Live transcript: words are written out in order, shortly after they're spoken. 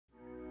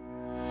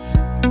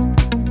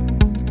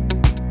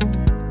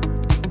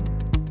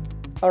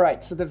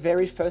Alright, so the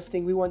very first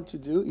thing we want to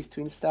do is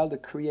to install the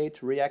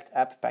create React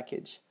app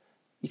package.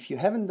 If you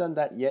haven't done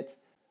that yet,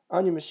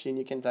 on your machine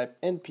you can type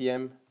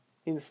npm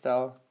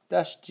install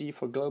 -g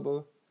for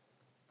global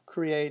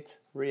create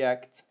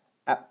React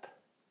app.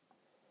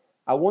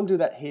 I won't do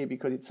that here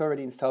because it's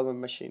already installed on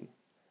my machine.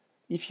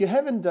 If you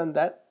haven't done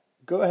that,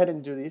 go ahead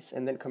and do this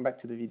and then come back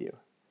to the video.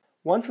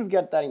 Once we've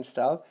got that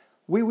installed,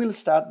 we will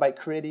start by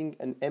creating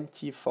an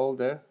empty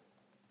folder,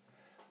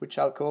 which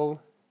I'll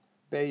call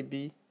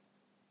baby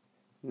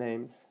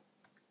names.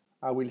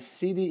 I will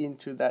cd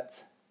into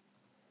that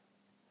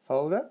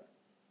folder.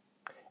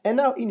 And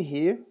now in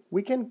here,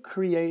 we can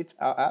create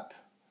our app,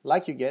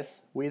 like you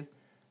guess, with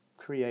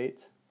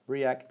create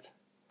React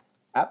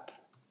app.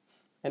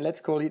 And let's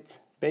call it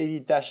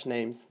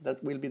baby-names.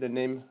 That will be the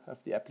name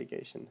of the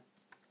application.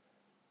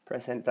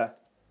 Press enter.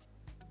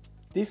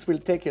 This will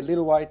take a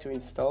little while to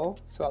install,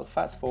 so I'll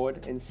fast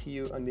forward and see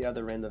you on the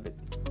other end of it.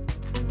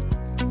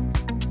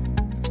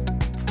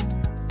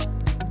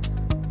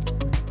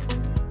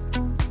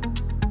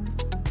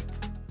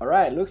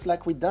 Alright, looks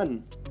like we're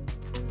done.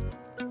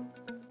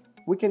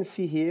 We can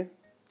see here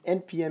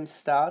npm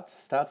start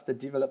starts the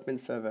development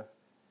server.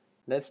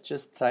 Let's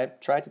just try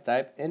to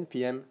type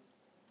npm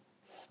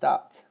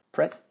start.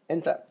 Press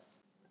enter.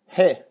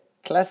 Hey,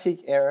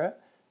 classic error,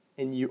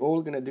 and you're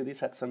all gonna do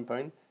this at some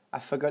point. I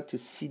forgot to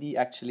cd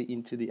actually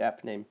into the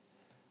app name.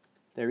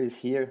 There is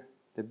here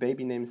the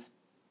baby names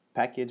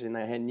package, and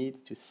I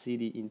need to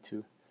cd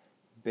into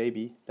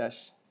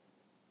baby-names,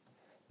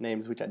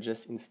 which I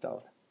just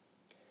installed.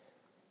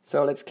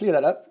 So let's clear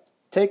that up.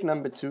 Take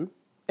number 2,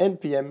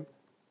 npm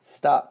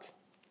start.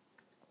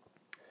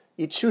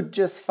 It should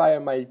just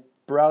fire my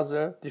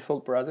browser,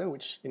 default browser,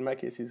 which in my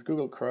case is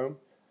Google Chrome,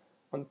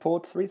 on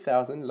port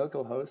 3000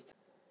 localhost.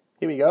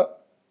 Here we go.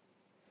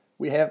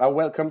 We have our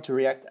welcome to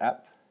React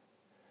app.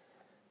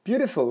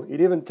 Beautiful. It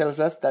even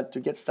tells us that to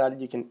get started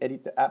you can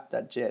edit the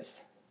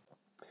app.js.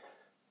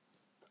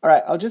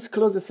 Alright, I'll just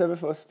close the server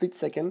for a split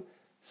second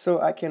so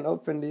I can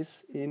open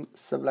this in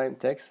Sublime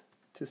Text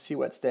to see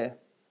what's there.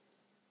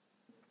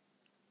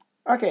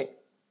 Okay,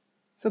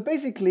 so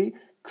basically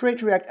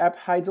create React app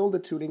hides all the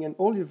tooling, and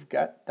all you've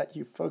got that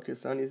you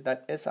focus on is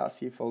that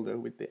src folder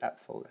with the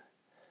app folder.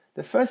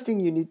 The first thing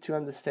you need to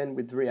understand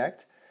with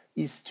React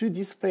is to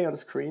display on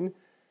screen,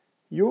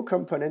 your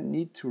component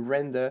need to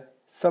render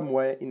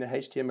somewhere in a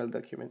HTML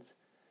document.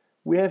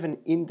 We have an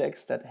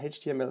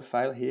index.html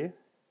file here,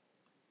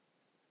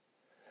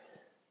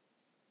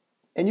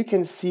 and you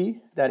can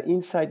see that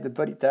inside the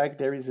body tag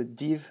there is a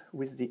div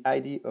with the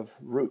ID of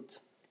root.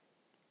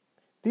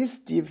 This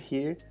div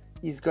here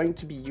is going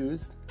to be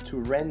used to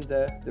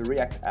render the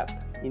React app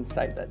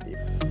inside that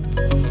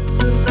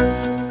div.